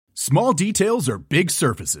Small details are big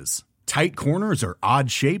surfaces. Tight corners are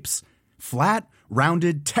odd shapes. Flat,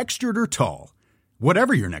 rounded, textured, or tall.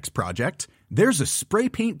 Whatever your next project, there's a spray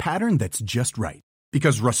paint pattern that's just right.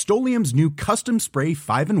 Because Rust-Oleum's new Custom Spray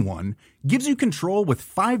 5-in-1 gives you control with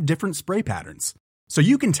 5 different spray patterns. So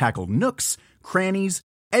you can tackle nooks, crannies,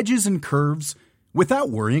 edges, and curves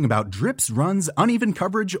without worrying about drips, runs, uneven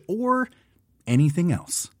coverage, or anything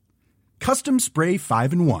else. Custom Spray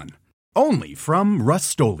 5-in-1. Only from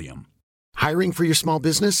Rust-Oleum. Hiring for your small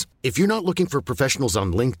business? If you're not looking for professionals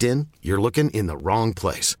on LinkedIn, you're looking in the wrong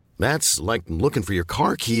place. That's like looking for your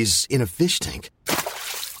car keys in a fish tank.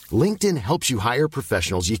 LinkedIn helps you hire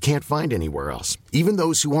professionals you can't find anywhere else, even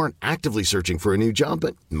those who aren't actively searching for a new job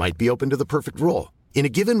but might be open to the perfect role. In a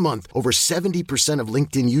given month, over 70% of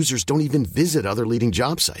LinkedIn users don't even visit other leading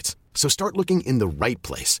job sites. So start looking in the right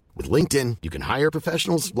place. With LinkedIn, you can hire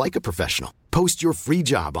professionals like a professional. Post your free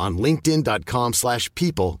job on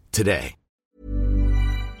linkedin.com/people today.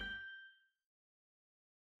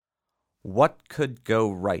 What could go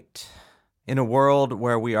right? In a world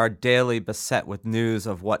where we are daily beset with news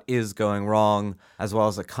of what is going wrong, as well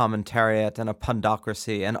as a commentariat and a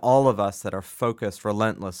pundocracy, and all of us that are focused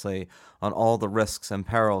relentlessly on all the risks and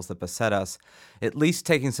perils that beset us, at least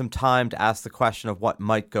taking some time to ask the question of what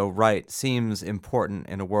might go right seems important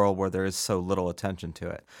in a world where there is so little attention to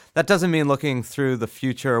it. That doesn't mean looking through the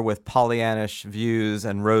future with Pollyannish views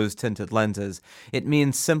and rose-tinted lenses. It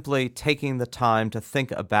means simply taking the time to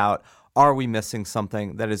think about, are we missing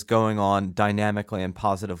something that is going on dynamically and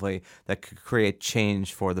positively that could create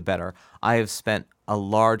change for the better? I have spent a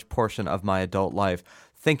large portion of my adult life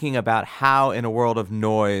thinking about how, in a world of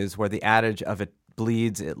noise where the adage of it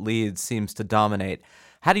bleeds, it leads seems to dominate,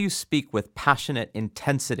 how do you speak with passionate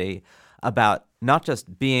intensity about not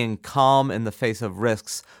just being calm in the face of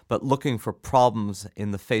risks, but looking for problems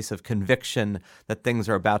in the face of conviction that things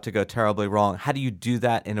are about to go terribly wrong? How do you do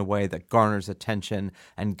that in a way that garners attention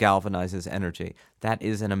and galvanizes energy? That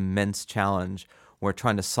is an immense challenge where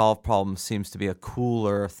trying to solve problems seems to be a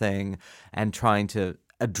cooler thing, and trying to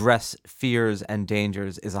address fears and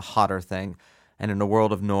dangers is a hotter thing. And in a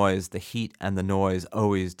world of noise, the heat and the noise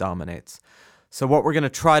always dominates. So what we're going to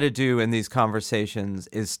try to do in these conversations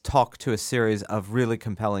is talk to a series of really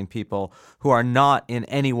compelling people who are not in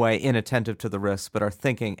any way inattentive to the risks, but are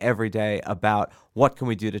thinking every day about what can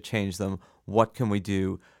we do to change them, what can we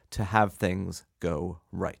do to have things go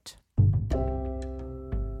right.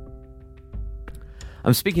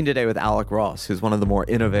 I'm speaking today with Alec Ross, who's one of the more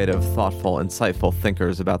innovative, thoughtful, insightful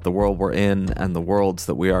thinkers about the world we're in and the worlds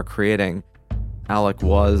that we are creating. Alec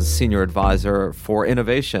was senior advisor for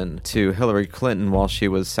innovation to Hillary Clinton while she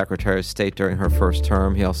was Secretary of State during her first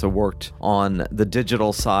term. He also worked on the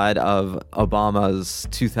digital side of Obama's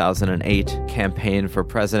 2008 campaign for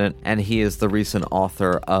president, and he is the recent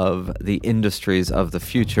author of The Industries of the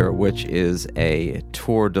Future, which is a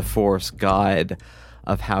tour de force guide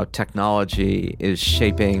of how technology is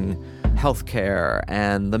shaping healthcare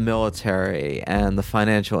and the military and the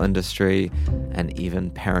financial industry and even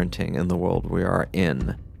parenting in the world we are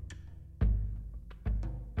in.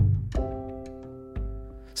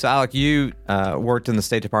 So, Alec, you worked in the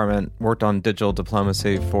State Department, worked on digital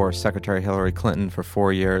diplomacy for Secretary Hillary Clinton for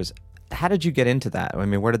 4 years. How did you get into that? I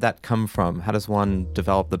mean, where did that come from? How does one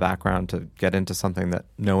develop the background to get into something that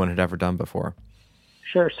no one had ever done before?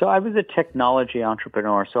 Sure. So I was a technology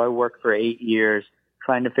entrepreneur. So I worked for 8 years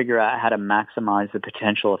trying to figure out how to maximize the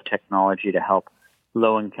potential of technology to help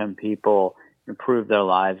low-income people improve their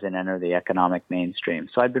lives and enter the economic mainstream.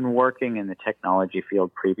 So I'd been working in the technology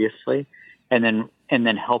field previously, and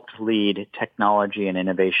then helped lead technology and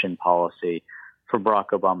innovation policy for Barack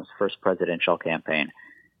Obama's first presidential campaign.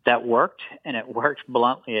 That worked, and it worked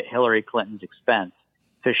bluntly at Hillary Clinton's expense.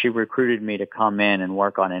 So she recruited me to come in and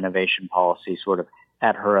work on innovation policy sort of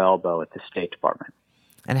at her elbow at the State Department.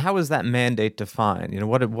 And how is that mandate defined? You know,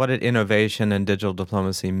 what did innovation and digital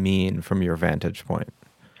diplomacy mean from your vantage point?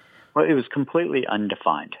 Well, it was completely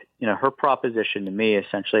undefined. You know, her proposition to me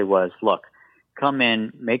essentially was, look, come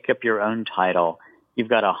in, make up your own title. You've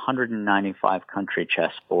got a 195-country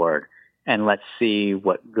chessboard, and let's see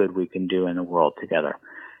what good we can do in the world together.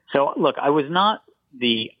 So, look, I was not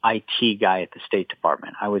the IT guy at the State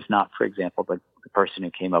Department. I was not, for example, the person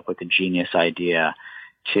who came up with the genius idea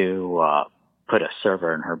to put a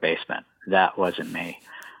server in her basement. That wasn't me.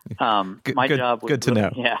 My job was good to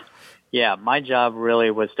know. Yeah. My job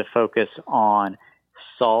really was to focus on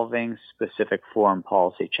solving specific foreign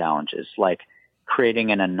policy challenges, like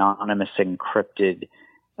creating an anonymous encrypted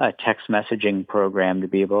text messaging program to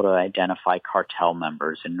be able to identify cartel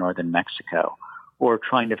members in northern Mexico, or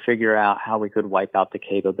trying to figure out how we could wipe out the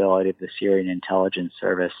capability of the Syrian intelligence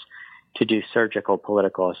service to do surgical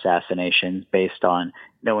political assassinations based on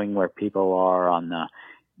knowing where people are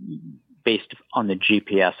based on the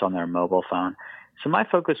GPS on their mobile phone. So my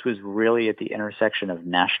focus was really at the intersection of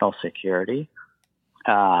national security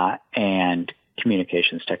and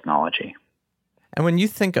communications technology. And when you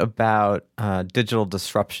think about digital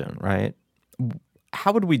disruption, right,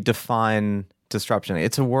 how would we define disruption?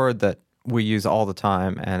 It's a word that we use all the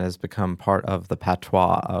time and has become part of the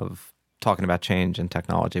patois of talking about change and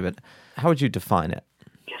technology. But how would you define it?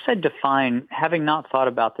 I guess I'd define, having not thought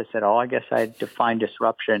about this at all, I guess I'd define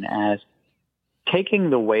disruption as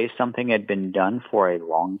taking the way something had been done for a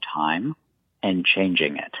long time and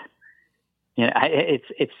changing it. You know,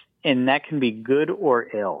 and that can be good or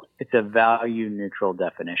ill. It's a value neutral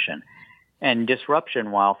definition. And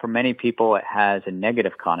disruption, while for many people it has a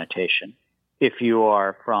negative connotation, if you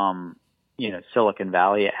are from, Silicon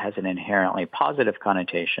Valley, it has an inherently positive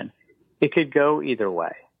connotation. It could go either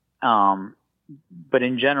way. But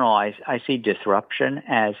in general, I see disruption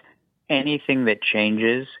as anything that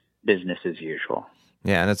changes business as usual.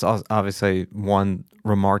 Yeah, and it's obviously one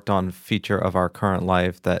remarked on feature of our current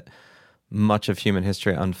life that much of human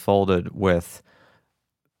history unfolded with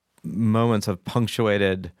moments of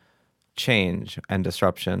punctuated change and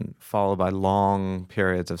disruption followed by long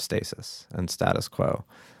periods of stasis and status quo.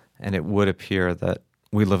 And it would appear that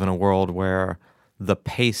we live in a world where the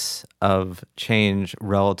pace of change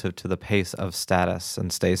relative to the pace of status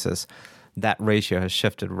and stasis, that ratio has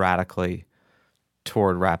shifted radically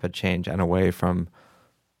toward rapid change and away from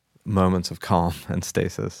moments of calm and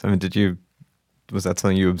stasis. I mean, was that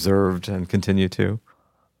something you observed and continue to?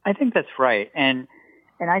 I think that's right. And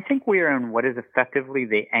I think we are in what is effectively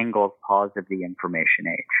the Engels pause of the information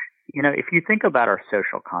age. If you think about our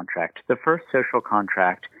social contract, the first social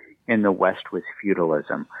contract in the West was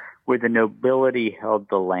feudalism, where the nobility held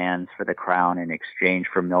the lands for the crown in exchange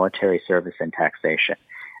for military service and taxation.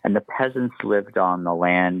 And the peasants lived on the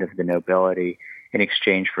land of the nobility in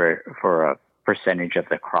exchange for a percentage of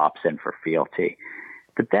the crops and for fealty.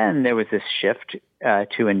 But then there was this shift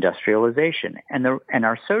to industrialization, and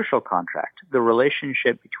our social contract, the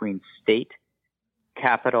relationship between state,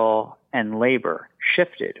 capital, and labor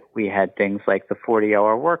shifted. We had things like the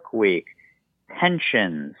 40-hour work week,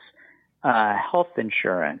 pensions, health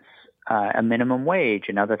insurance, a minimum wage,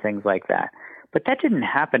 and other things like that. But that didn't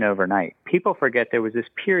happen overnight. People forget there was this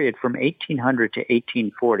period from 1800 to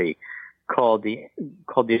 1840 called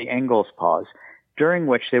the Engels pause, during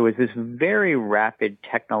which there was this very rapid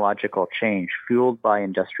technological change fueled by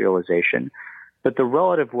industrialization, but the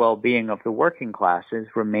relative well-being of the working classes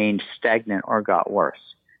remained stagnant or got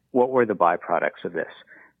worse. What were the byproducts of this?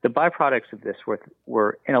 The byproducts of this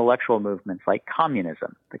were intellectual movements like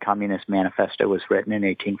communism. The Communist Manifesto was written in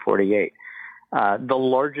 1848. The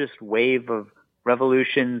largest wave of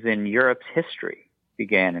revolutions in Europe's history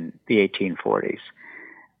began in the 1840s.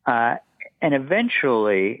 And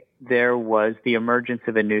eventually, there was the emergence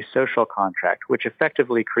of a new social contract, which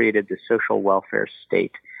effectively created the social welfare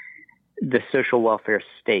state, the social welfare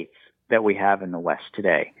states that we have in the West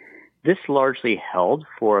today. This largely held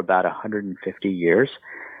for about 150 years,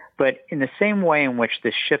 but in the same way in which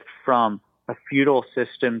the shift from a feudal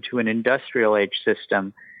system to an industrial age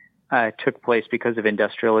system took place because of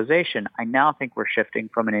industrialization, I now think we're shifting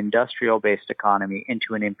from an industrial-based economy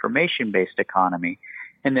into an information-based economy.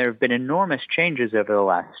 And there have been enormous changes over the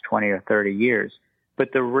last 20 or 30 years.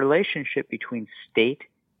 But the relationship between state,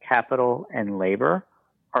 capital, and labor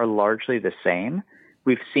are largely the same.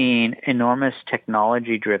 We've seen enormous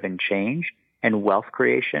technology-driven change and wealth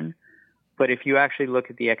creation. But if you actually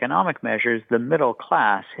look at the economic measures, the middle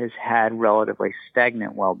class has had relatively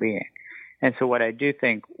stagnant well-being. And so what I do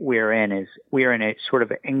think we're in a sort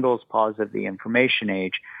of Engels pause of the information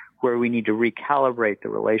age, where we need to recalibrate the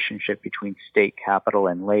relationship between state, capital,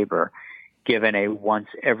 and labor, given a once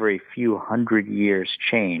every few hundred years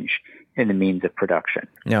change in the means of production.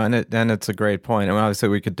 Yeah, and it's a great point. I mean, obviously,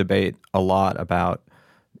 we could debate a lot about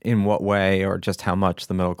in what way or just how much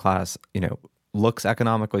the middle class, looks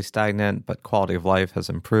economically stagnant, but quality of life has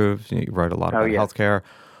improved. You wrote a lot about healthcare,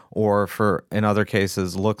 or in other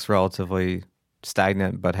cases, looks relatively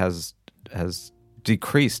stagnant, but has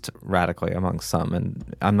decreased radically among some,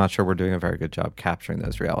 and I'm not sure we're doing a very good job capturing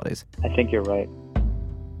those realities. I think you're right.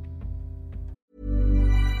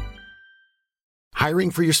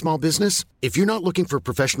 Hiring for your small business? If you're not looking for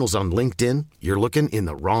professionals on LinkedIn, you're looking in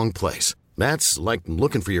the wrong place. That's like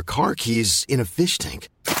looking for your car keys in a fish tank.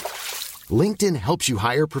 LinkedIn helps you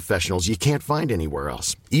hire professionals you can't find anywhere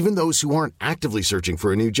else, even those who aren't actively searching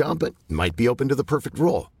for a new job but might be open to the perfect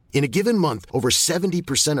role. In a given month, over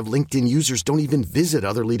 70% of LinkedIn users don't even visit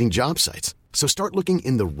other leading job sites. So start looking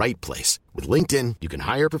in the right place. With LinkedIn, you can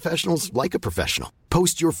hire professionals like a professional.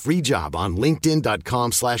 Post your free job on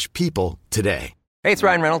linkedin.com/people today. Hey, it's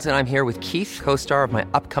Ryan Reynolds, and I'm here with Keith, co-star of my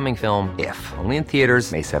upcoming film, If, only in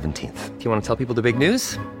theaters May 17th. Do you want to tell people the big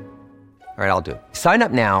news? All right, I'll do it. Sign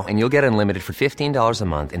up now and you'll get unlimited for $15 a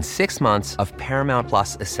month and 6 months of Paramount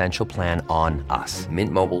Plus Essential Plan on us.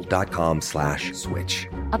 MintMobile.com/switch.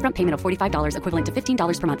 Upfront payment of $45 equivalent to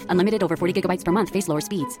 $15 per month. Unlimited over 40 gigabytes per month. Face lower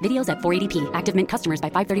speeds. Videos at 480p. Active Mint customers by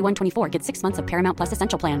 531.24 get 6 months of Paramount Plus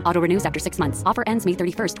Essential Plan. Auto renews after 6 months. Offer ends May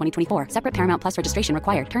 31st, 2024. Separate Paramount Plus registration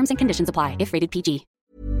required. Terms and conditions apply if rated PG.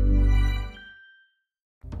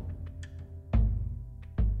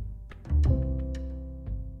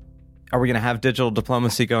 Are we going to have digital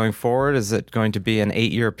diplomacy going forward? Is it going to be an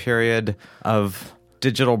 8-year period of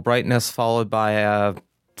digital brightness followed by a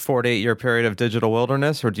 4 to 8 year period of digital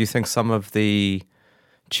wilderness? Or do you think some of the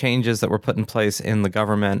changes that were put in place in the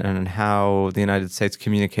government and in how the United States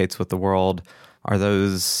communicates with the world, are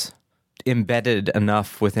those embedded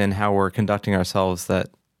enough within how we're conducting ourselves that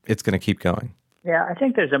it's going to keep going? Yeah, I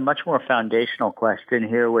think there's a much more foundational question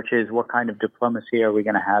here, which is what kind of diplomacy are we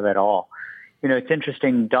going to have at all? You know, it's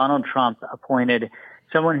interesting. Donald Trump appointed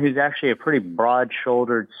someone who's actually a pretty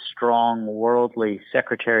broad-shouldered, strong, worldly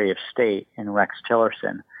Secretary of State in Rex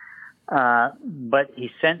Tillerson. But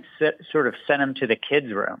he sent him to the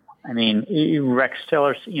kids' room. I mean, Rex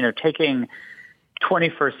Tillerson, taking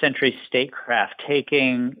 21st century statecraft,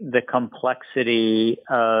 taking the complexity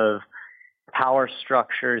of power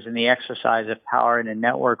structures and the exercise of power in a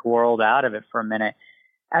network world out of it for a minute.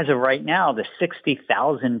 As of right now, the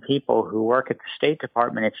 60,000 people who work at the State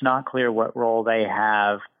Department, it's not clear what role they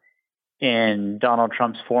have in Donald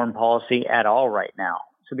Trump's foreign policy at all right now.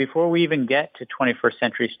 So before we even get to 21st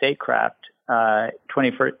century statecraft,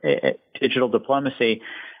 21st digital diplomacy,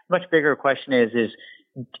 much bigger question is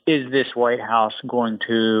this White House going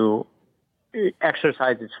to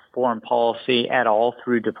exercise its foreign policy at all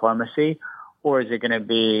through diplomacy, or is it going to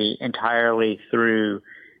be entirely through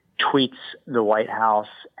tweets, the White House,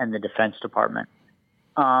 and the Defense Department?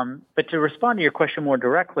 But to respond to your question more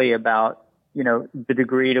directly about, the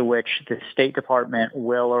degree to which the State Department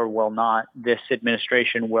will or will not, this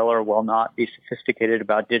administration will or will not be sophisticated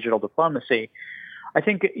about digital diplomacy, I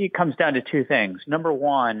think it comes down to two things. Number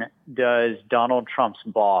one, does Donald Trump's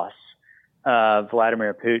boss,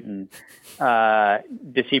 Vladimir Putin, does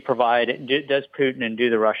Putin and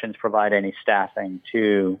do the Russians provide any staffing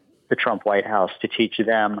to the Trump White House to teach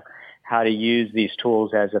them how to use these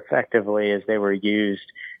tools as effectively as they were used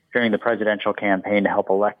during the presidential campaign to help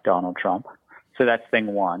elect Donald Trump? So that's thing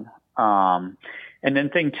one. And then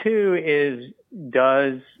thing two is,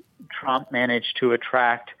 does Trump manage to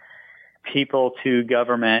attract people to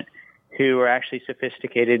government who are actually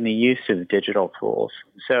sophisticated in the use of digital tools?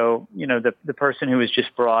 So, the person who was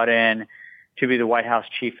just brought in to be the White House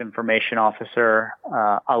Chief Information Officer,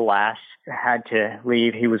 alas, had to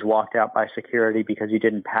leave. He was walked out by security because he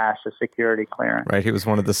didn't pass a security clearance. Right. He was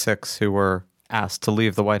one of the 6 who were asked to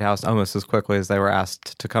leave the White House almost as quickly as they were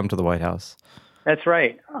asked to come to the White House. That's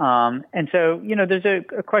right. And so, there's a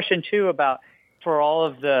question, too, about, for all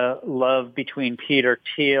of the love between Peter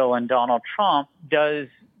Thiel and Donald Trump, is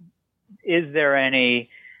there any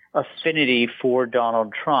affinity for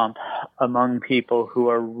Donald Trump among people who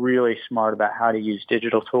are really smart about how to use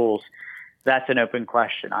digital tools? That's an open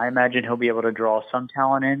question. I imagine he'll be able to draw some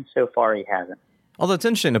talent in. So far, he hasn't. Although it's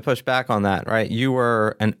interesting to push back on that, right? You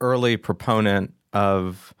were an early proponent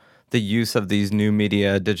of the use of these new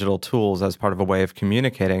media digital tools as part of a way of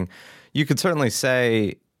communicating. You could certainly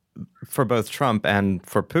say for both Trump and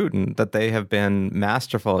for Putin that they have been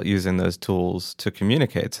masterful at using those tools to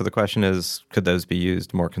communicate. So the question is, could those be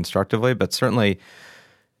used more constructively? But certainly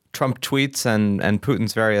Trump tweets and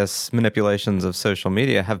Putin's various manipulations of social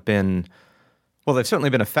media have been, well, they've certainly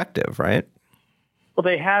been effective, right? Well,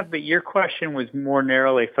 they have, but your question was more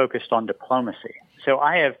narrowly focused on diplomacy. So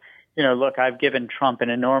I have, I've given Trump an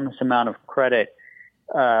enormous amount of credit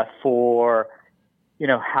for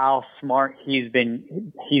how smart he's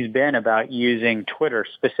been about using Twitter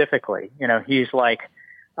specifically. He's like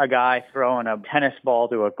a guy throwing a tennis ball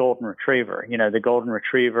to a golden retriever. The golden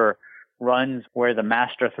retriever runs where the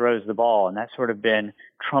master throws the ball, and that's sort of been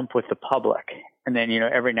Trump with the public. And then,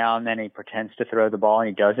 every now and then he pretends to throw the ball and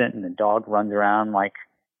he doesn't, and the dog runs around like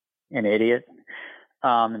an idiot.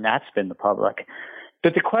 And that's been the public.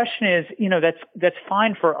 But the question is, that's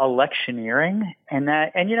fine for electioneering and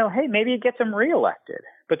hey, maybe it gets him reelected.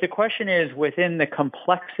 But the question is, within the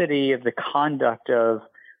complexity of the conduct of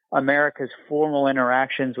America's formal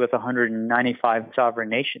interactions with 195 sovereign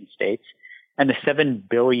nation states and the 7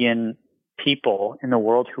 billion people in the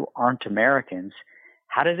world who aren't Americans,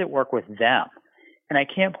 how does it work with them? And I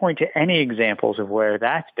can't point to any examples of where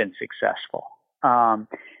that's been successful. And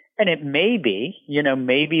it may be,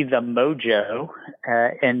 maybe the mojo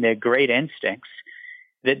and the great instincts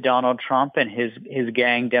that Donald Trump and his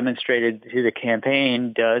gang demonstrated through the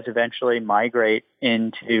campaign does eventually migrate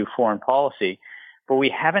into foreign policy. But we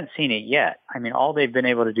haven't seen it yet. I mean, all they've been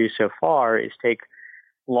able to do so far is take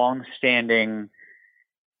long-standing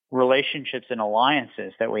relationships and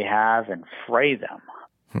alliances that we have and fray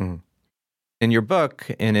them. In your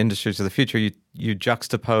book, in Industries of the Future, you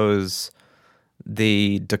juxtapose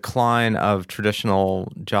the decline of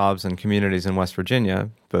traditional jobs and communities in West Virginia,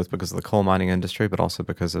 both because of the coal mining industry, but also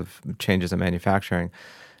because of changes in manufacturing,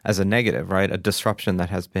 as a negative, right? A disruption that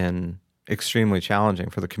has been extremely challenging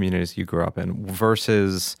for the communities you grew up in,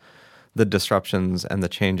 versus the disruptions and the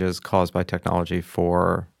changes caused by technology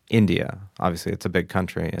for India. Obviously, it's a big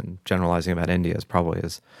country, and generalizing about India is probably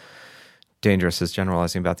as dangerous as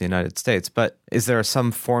generalizing about the United States. But is there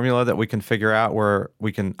some formula that we can figure out where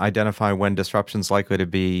we can identify when disruption is likely to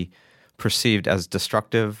be perceived as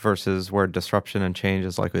destructive versus where disruption and change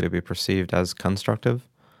is likely to be perceived as constructive?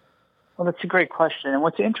 Well, that's a great question. And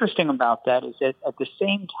what's interesting about that is that at the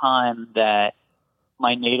same time that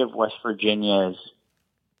my native West Virginia's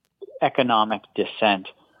economic descent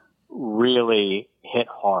really hit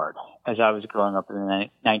hard as I was growing up in the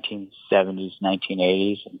 1970s,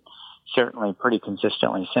 1980s, and certainly pretty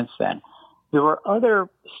consistently since then, there were other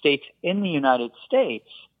states in the United States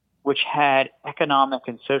which had economic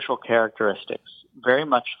and social characteristics very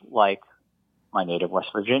much like my native West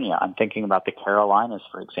Virginia. I'm thinking about the Carolinas,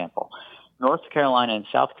 for example. North Carolina and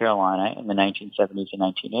South Carolina in the 1970s and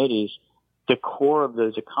 1980s, the core of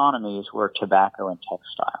those economies were tobacco and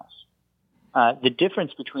textiles. The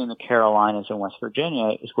difference between the Carolinas and West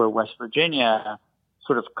Virginia is where West Virginia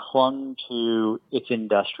sort of clung to its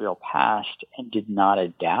industrial past and did not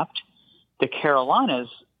adapt. The Carolinas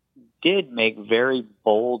did make very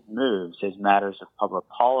bold moves as matters of public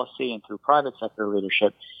policy and through private sector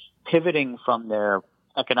leadership, pivoting from their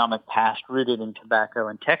economic past rooted in tobacco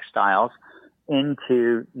and textiles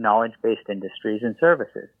into knowledge-based industries and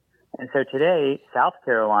services. And so today, South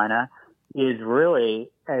Carolina is really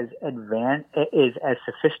as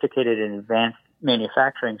sophisticated and advanced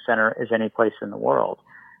manufacturing center as any place in the world.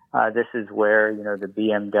 This is where, the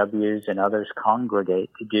BMWs and others congregate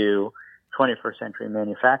to do 21st century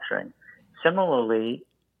manufacturing. Similarly,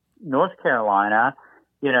 North Carolina,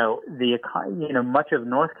 much of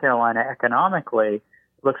North Carolina economically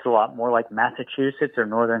looks a lot more like Massachusetts or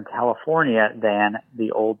Northern California than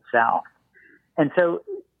the Old South. And so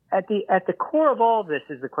at the core of all of this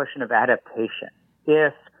is the question of adaptation.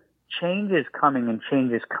 If change is coming and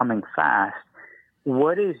change is coming fast,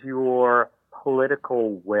 what is your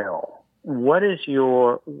political will? What is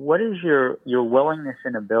your willingness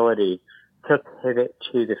and ability to pivot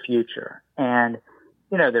to the future? And,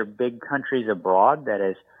 there are big countries abroad that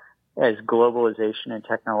as globalization and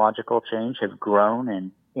technological change have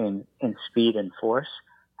grown in speed and force,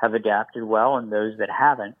 have adapted well, and those that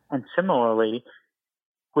haven't. And similarly,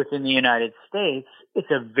 within the United States,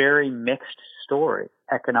 it's a very mixed story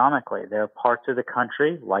economically. There are parts of the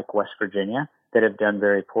country, like West Virginia, that have done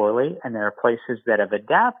very poorly, and there are places that have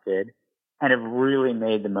adapted and have really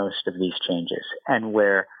made the most of these changes, and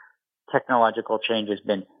where technological change has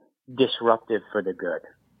been disruptive for the good.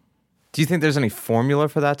 Do you think there's any formula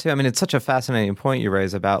for that too? I mean, it's such a fascinating point you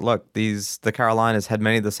raise about, look, the Carolinas had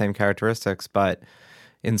many of the same characteristics, but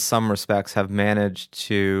in some respects have managed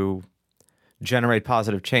to generate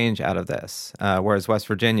positive change out of this. Whereas West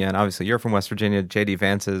Virginia, and obviously you're from West Virginia, J.D.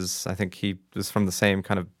 Vance I think he was from the same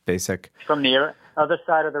kind of basic... From the other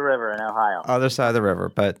side of the river in Ohio. Other side of the river.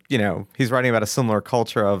 But, he's writing about a similar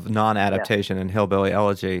culture of non-adaptation and hillbilly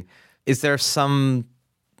elegy. Is there some,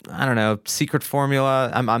 secret formula?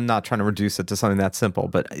 I'm not trying to reduce it to something that simple,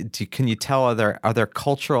 but can you tell, are there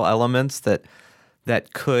cultural elements that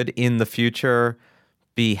could, in the future,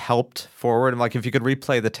 be helped forward? Like, if you could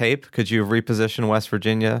replay the tape, could you reposition West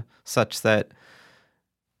Virginia such that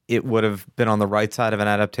it would have been on the right side of an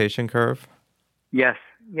adaptation curve? Yes.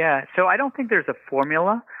 Yeah. So I don't think there's a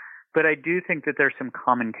formula, but I do think that there's some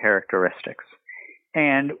common characteristics.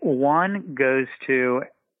 And one goes to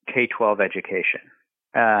K-12 education.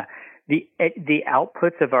 The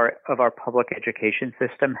outputs of our public education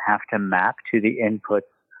system have to map to the inputs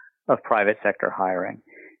of private sector hiring.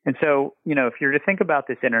 And so, if you're to think about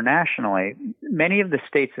this internationally, many of the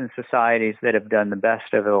states and societies that have done the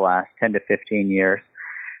best over the last 10 to 15 years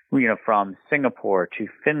from Singapore to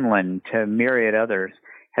Finland to myriad others,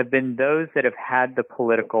 have been those that have had the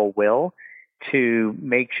political will to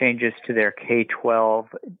make changes to their K-12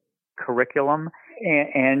 curriculum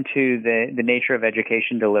and to the nature of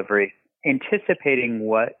education delivery, anticipating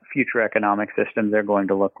what future economic systems are going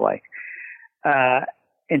to look like.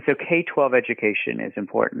 And so K-12 education is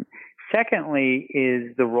important. Secondly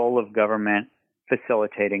is the role of government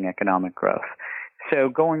facilitating economic growth. So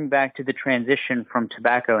going back to the transition from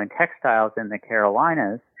tobacco and textiles in the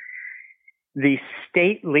Carolinas, the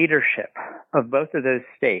state leadership of both of those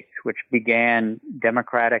states, which began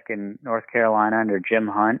Democratic in North Carolina under Jim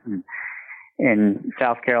Hunt and in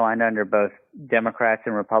South Carolina under both Democrats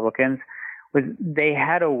and Republicans, was they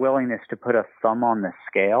had a willingness to put a thumb on the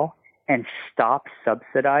scale and stop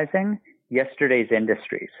subsidizing yesterday's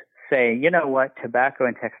industries. Say, you know what, tobacco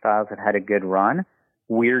and textiles have had a good run.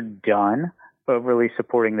 We're done overly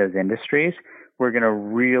supporting those industries. We're going to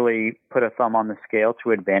really put a thumb on the scale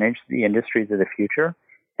to advantage the industries of the future.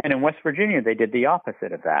 And in West Virginia, they did the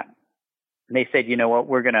opposite of that. They said, you know what,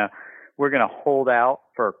 we're going to hold out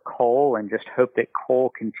for coal and just hope that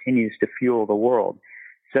coal continues to fuel the world.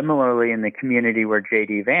 Similarly, in the community where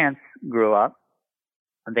J.D. Vance grew up,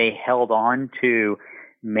 they held on to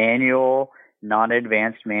manual,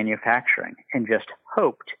 non-advanced manufacturing and just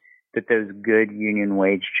hoped that those good union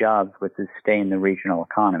wage jobs would sustain the regional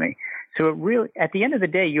economy. So it really, at the end of the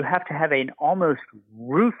day, you have to have an almost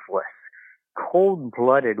ruthless,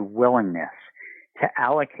 cold-blooded willingness to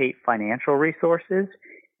allocate financial resources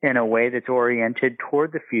in a way that's oriented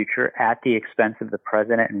toward the future at the expense of the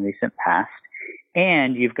present and recent past.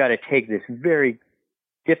 And you've got to take this very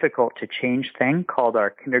difficult to change thing called our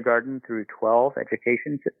kindergarten through 12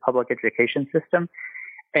 public education system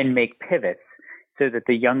and make pivots so that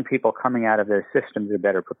the young people coming out of those systems are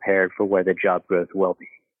better prepared for where the job growth will be.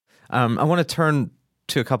 I want to turn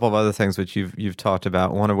to a couple of other things which you've talked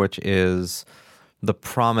about, one of which is the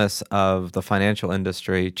promise of the financial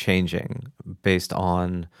industry changing based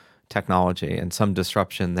on technology and some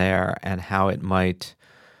disruption there, and how it might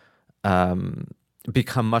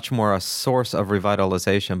become much more a source of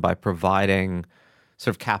revitalization by providing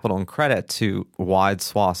sort of capital and credit to wide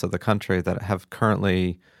swaths of the country that have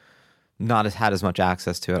currently not had as much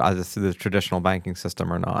access to it, either through the traditional banking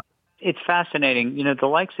system or not. It's fascinating. The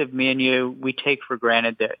likes of me and you, we take for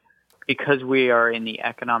granted that because we are in the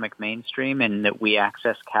economic mainstream and that we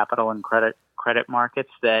access capital and credit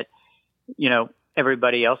markets that,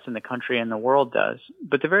 everybody else in the country and the world does.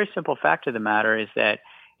 But the very simple fact of the matter is that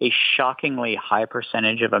a shockingly high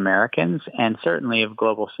percentage of Americans and certainly of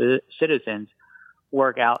global citizens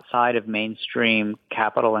work outside of mainstream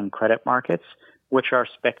capital and credit markets, which are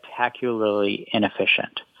spectacularly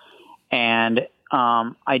inefficient. And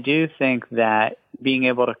I do think that being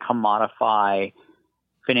able to commodify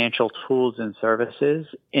financial tools and services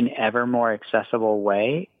in ever more accessible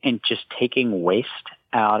way and just taking waste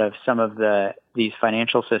out of some of these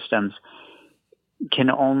financial systems can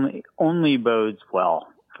only bodes well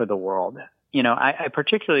for the world. I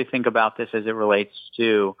particularly think about this as it relates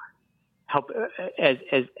to as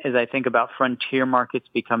I think about frontier markets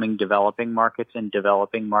becoming developing markets and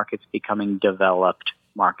developing markets becoming developed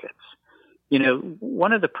markets.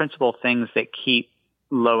 One of the principal things that keep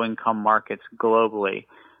low-income markets globally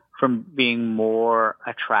from being more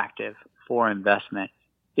attractive for investment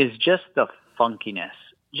is just the funkiness,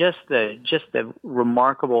 just the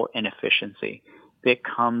remarkable inefficiency that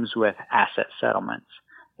comes with asset settlements,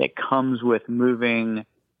 that comes with moving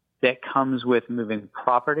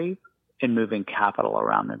property and moving capital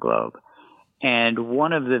around the globe. And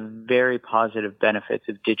one of the very positive benefits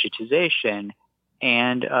of digitization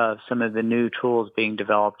and of some of the new tools being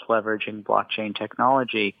developed leveraging blockchain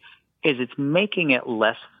technology is it's making it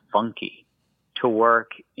less funky to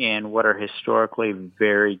work in what are historically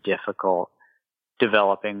very difficult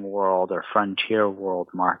developing world or frontier world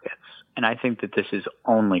markets. And I think that this is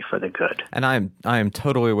only for the good. And I am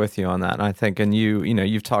totally with you on that. And I think, and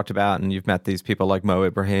you've talked about and you've met these people like Mo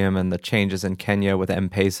Ibrahim and the changes in Kenya with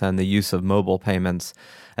M-Pesa and the use of mobile payments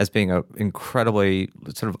as being an incredibly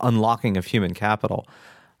sort of unlocking of human capital.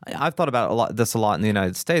 I've thought about this a lot in the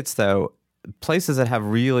United States, though. Places that have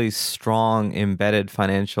really strong embedded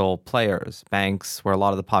financial players, banks where a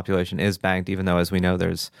lot of the population is banked, even though, as we know,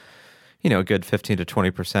 there's a good 15 to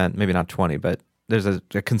 20%, maybe not 20, but there's a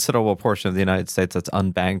considerable portion of the United States that's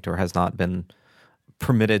unbanked or has not been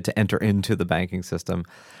permitted to enter into the banking system.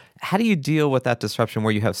 How do you deal with that disruption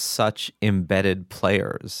where you have such embedded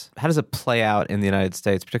players? How does it play out in the United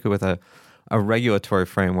States, particularly with a regulatory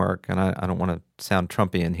framework? And I don't want to sound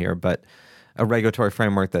Trumpian here, but a regulatory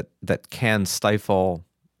framework that can stifle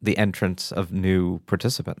the entrance of new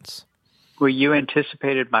participants? Well, you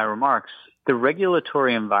anticipated my remarks. The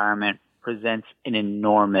regulatory environment presents an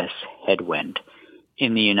enormous headwind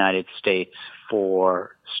in the United States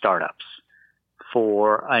for startups,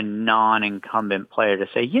 for a non-incumbent player to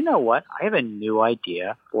say, you know what, I have a new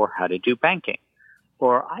idea for how to do banking,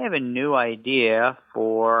 or I have a new idea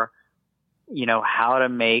for, how to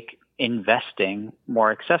make investing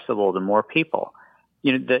more accessible to more people.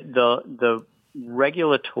 The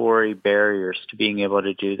regulatory barriers to being able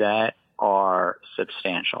to do that are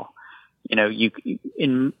substantial.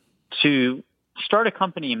 To start a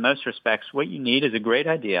company in most respects, what you need is a great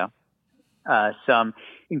idea, some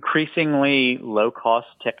increasingly low-cost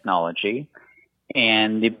technology,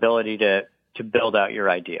 and the ability to build out your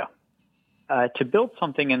idea. To build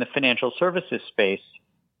something in the financial services space,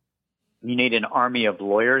 you need an army of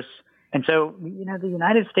lawyers. And so, the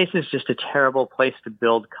United States is just a terrible place to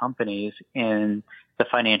build companies in the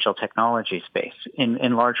financial technology space,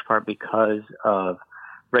 in large part because of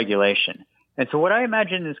regulation. And so what I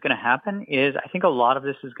imagine is going to happen is I think a lot of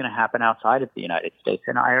this is going to happen outside of the United States,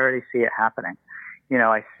 and I already see it happening.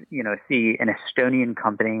 I see an Estonian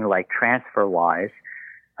company like TransferWise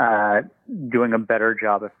doing a better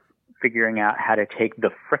job of figuring out how to take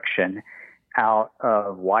the friction out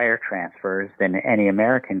of wire transfers than any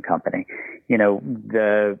American company.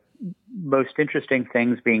 The most interesting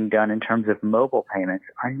things being done in terms of mobile payments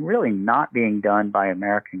are really not being done by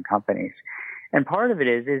American companies. And part of it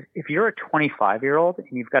is if you're a 25-year-old and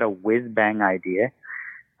you've got a whiz-bang idea,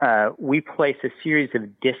 we place a series of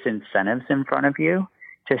disincentives in front of you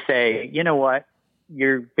to say, you know what,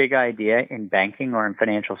 your big idea in banking or in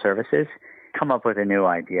financial services, come up with a new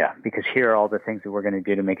idea, because here are all the things that we're going to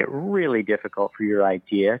do to make it really difficult for your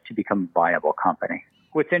idea to become a viable company.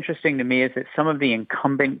 What's interesting to me is that some of the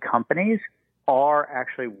incumbent companies are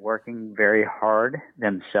actually working very hard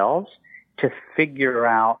themselves to figure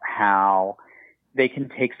out how they can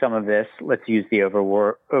take some of this, let's use the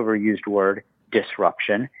overused word,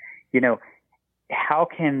 disruption. How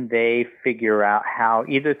can they figure out how,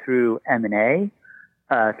 either through M&A,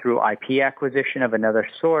 through IP acquisition of another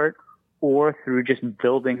sort, or through just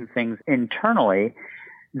building things internally,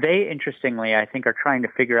 they, interestingly, I think, are trying to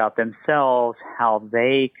figure out themselves how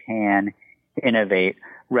they can innovate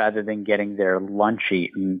rather than getting their lunch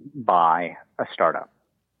eaten by a startup.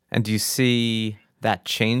 And do you see that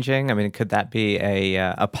changing? I mean, could that be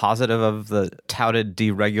a positive of the touted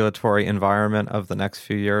deregulatory environment of the next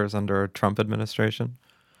few years under a Trump administration?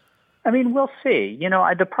 I mean, we'll see.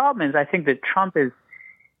 The problem is I think that Trump is,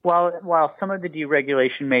 while some of the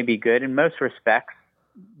deregulation may be good, in most respects,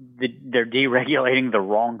 they're deregulating the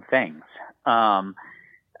wrong things.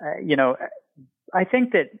 I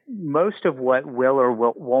think that most of what will or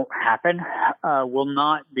won't happen will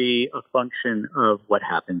not be a function of what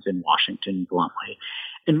happens in Washington, bluntly.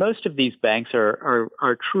 And most of these banks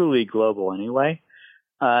are truly global anyway.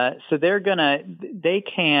 So they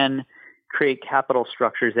can create capital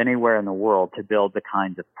structures anywhere in the world to build the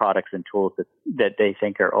kinds of products and tools that they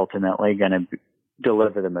think are ultimately going to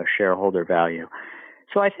deliver the most shareholder value.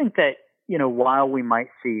 So I think that, while we might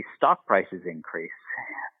see stock prices increase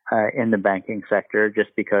in the banking sector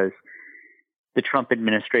just because the Trump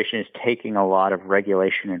administration is taking a lot of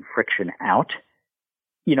regulation and friction out,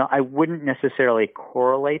 I wouldn't necessarily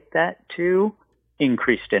correlate that to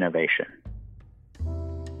increased innovation.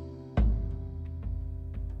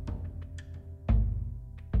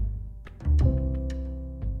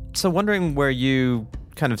 So wondering where you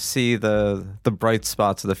kind of see the bright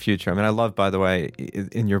spots of the future. I mean, I love, by the way,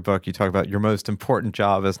 in your book, you talk about your most important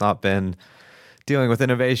job has not been dealing with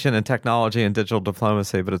innovation and technology and digital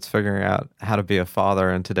diplomacy, but it's figuring out how to be a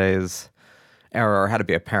father in today's era, or how to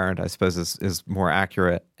be a parent, I suppose, is more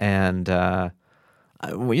accurate. And,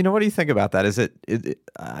 what do you think about that?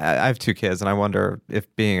 I have two kids, and I wonder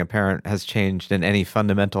if being a parent has changed in any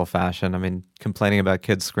fundamental fashion. I mean, complaining about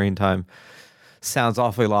kids' screen time sounds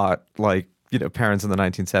awfully lot like, parents in the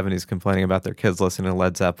 1970s complaining about their kids listening to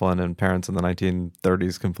Led Zeppelin, and parents in the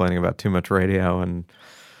 1930s complaining about too much radio, and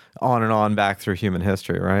on back through human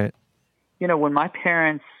history, right? When my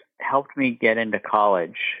parents helped me get into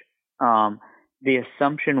college, the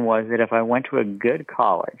assumption was that if I went to a good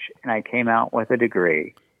college and I came out with a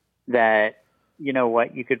degree, that,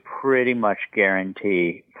 you could pretty much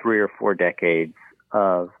guarantee 3 or 4 decades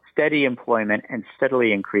of steady employment and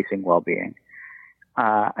steadily increasing well-being.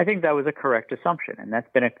 I think that was a correct assumption, and that's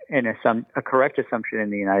been a correct assumption in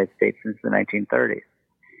the United States since the 1930s.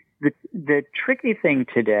 The tricky thing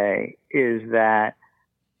today is that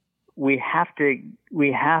we have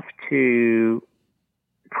to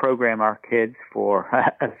program our kids for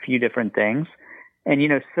a few different things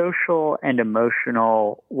And, social and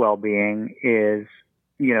emotional well-being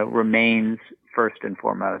remains first and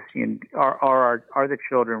foremost. Are the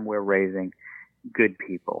children we're raising good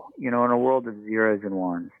people? In a world of zeros and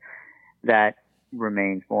ones, that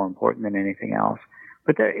remains more important than anything else.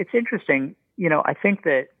 But it's interesting, I think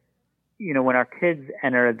that, when our kids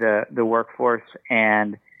enter the workforce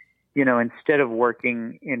and, instead of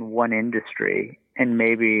working in one industry and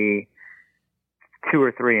maybe 2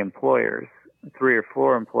 or 3 employers, 3 or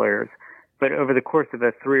 4 employers, but over the course of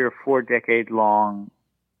a 3 or 4 decade long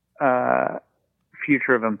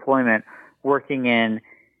future of employment, working in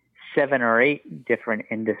 7 or 8 different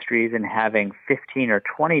industries and having 15 or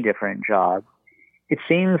 20 different jobs, it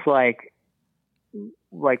seems like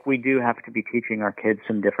we do have to be teaching our kids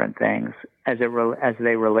some different things as it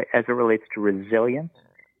relates to resilience,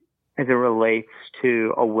 as it relates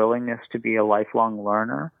to a willingness to be a lifelong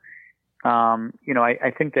learner.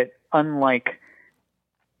 I think that unlike,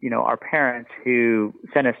 our parents who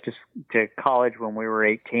sent us to college when we were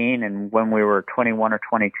 18 and when we were 21 or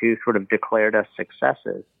 22 sort of declared us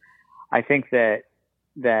successes, I think that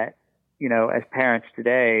as parents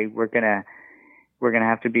today, we're going to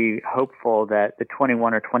have to be hopeful that the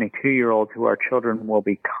 21 or 22-year-olds who our children will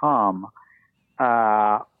become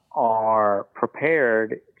are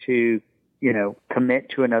prepared to, commit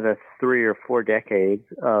to another 3 or 4 decades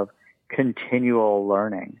of continual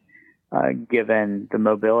learning, given the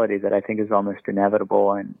mobility that I think is almost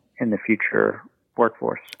inevitable in the future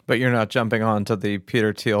workforce. But you're not jumping onto the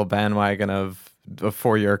Peter Thiel bandwagon of a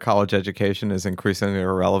 4-year college education is increasingly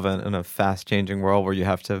irrelevant in a fast-changing world where you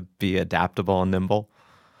have to be adaptable and nimble?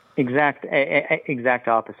 Exact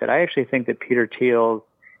opposite. I actually think that Peter Thiel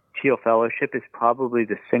Fellowship is probably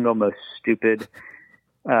the single most stupid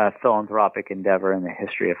philanthropic endeavor in the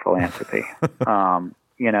history of philanthropy.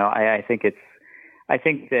 I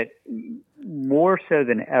think that more so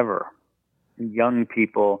than ever, young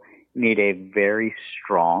people need a very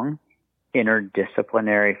strong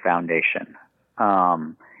interdisciplinary foundation.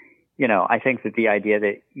 I think that the idea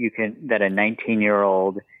that a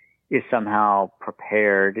 19-year-old is somehow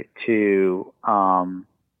prepared to,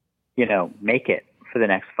 make it for the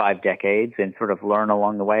next 5 decades and sort of learn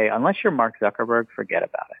along the way, unless you're Mark Zuckerberg, forget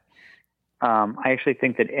about it. I actually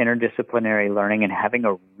think that interdisciplinary learning and having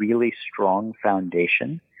a really strong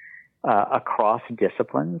foundation across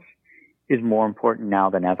disciplines is more important now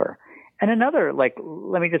than ever. And another,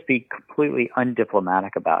 let me just be completely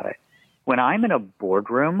undiplomatic about it. When I'm in a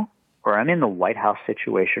boardroom or I'm in the White House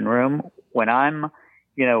Situation Room, when I'm,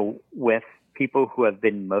 with people who have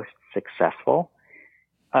been most successful,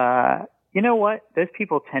 you know what? Those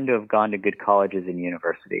people tend to have gone to good colleges and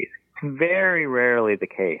universities. It's very rarely the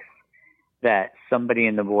case that somebody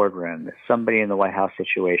in the boardroom, that somebody in the White House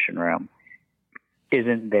Situation Room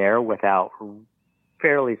isn't there without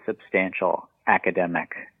fairly substantial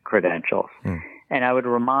academic credentials. And I would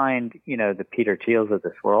remind, the Peter Thiels of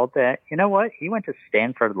this world that, he went to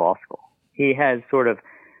Stanford Law School. He has sort of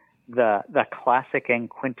the classic and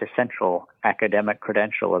quintessential academic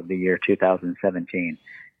credential of the year 2017.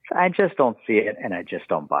 So I just don't see it, and I just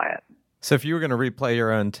don't buy it. So if you were going to replay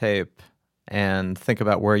your own tape and think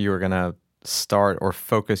about where you were going to start or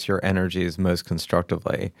focus your energies most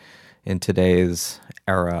constructively in today's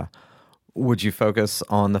era, would you focus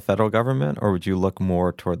on the federal government or would you look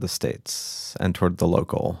more toward the states and toward the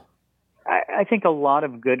local? I think a lot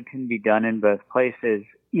of good can be done in both places.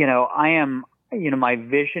 My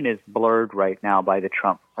vision is blurred right now by the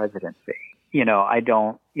Trump presidency. In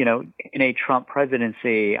a Trump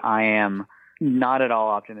presidency, I am not at all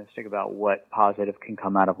optimistic about what positive can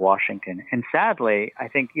come out of Washington. And sadly, I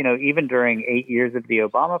think, even during 8 years of the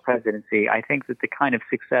Obama presidency, I think that the kind of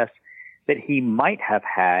success that he might have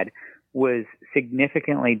had was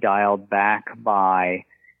significantly dialed back by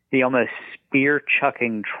the almost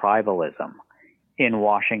spear-chucking tribalism in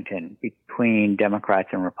Washington between Democrats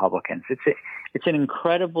and Republicans. It's an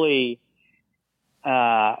incredibly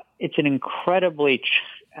infantile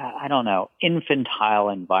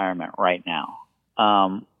environment right now,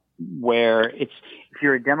 where if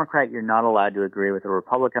you're a Democrat, you're not allowed to agree with a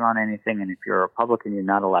Republican on anything, and if you're a Republican, you're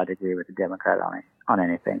not allowed to agree with a Democrat on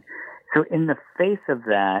anything. So in the face of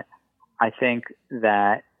that, I think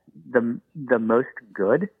that the most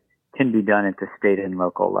good can be done at the state and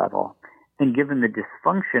local level. And given the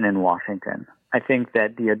dysfunction in Washington, I think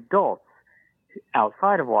that the adults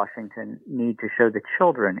outside of Washington need to show the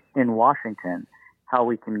children in Washington how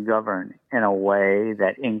we can govern in a way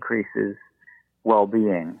that increases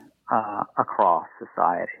well-being across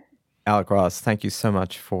society. Alec Ross, thank you so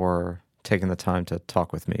much for taking the time to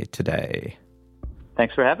talk with me today.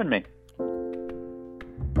 Thanks for having me.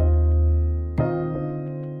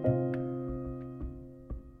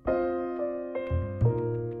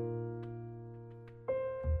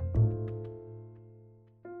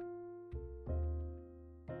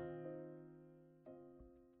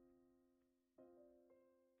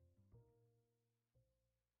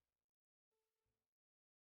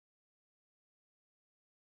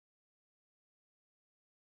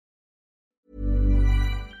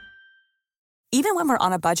 Even when we're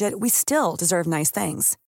on a budget, we still deserve nice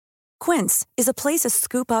things. Quince is a place to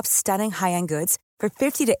scoop up stunning high-end goods for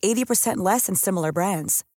 50 to 80% less than similar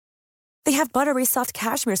brands. They have buttery soft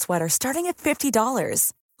cashmere sweaters starting at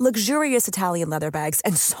 $50, luxurious Italian leather bags,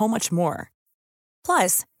 and so much more.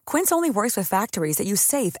 Plus, Quince only works with factories that use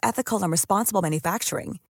safe, ethical, and responsible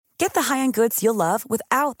manufacturing. Get the high-end goods you'll love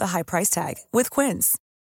without the high price tag with Quince.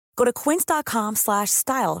 Go to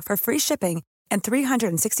quince.com/style for free shipping and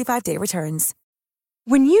 365-day returns.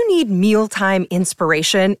 When you need mealtime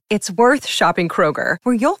inspiration, it's worth shopping Kroger,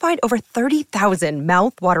 where you'll find over 30,000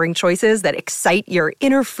 mouth-watering choices that excite your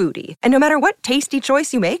inner foodie. And no matter what tasty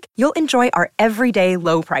choice you make, you'll enjoy our everyday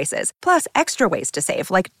low prices, plus extra ways to save,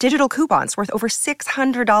 like digital coupons worth over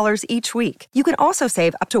 $600 each week. You can also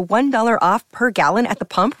save up to $1 off per gallon at the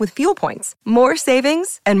pump with fuel points. More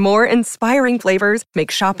savings and more inspiring flavors make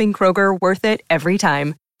shopping Kroger worth it every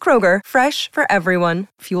time. Kroger, fresh for everyone.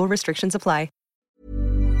 Fuel restrictions apply.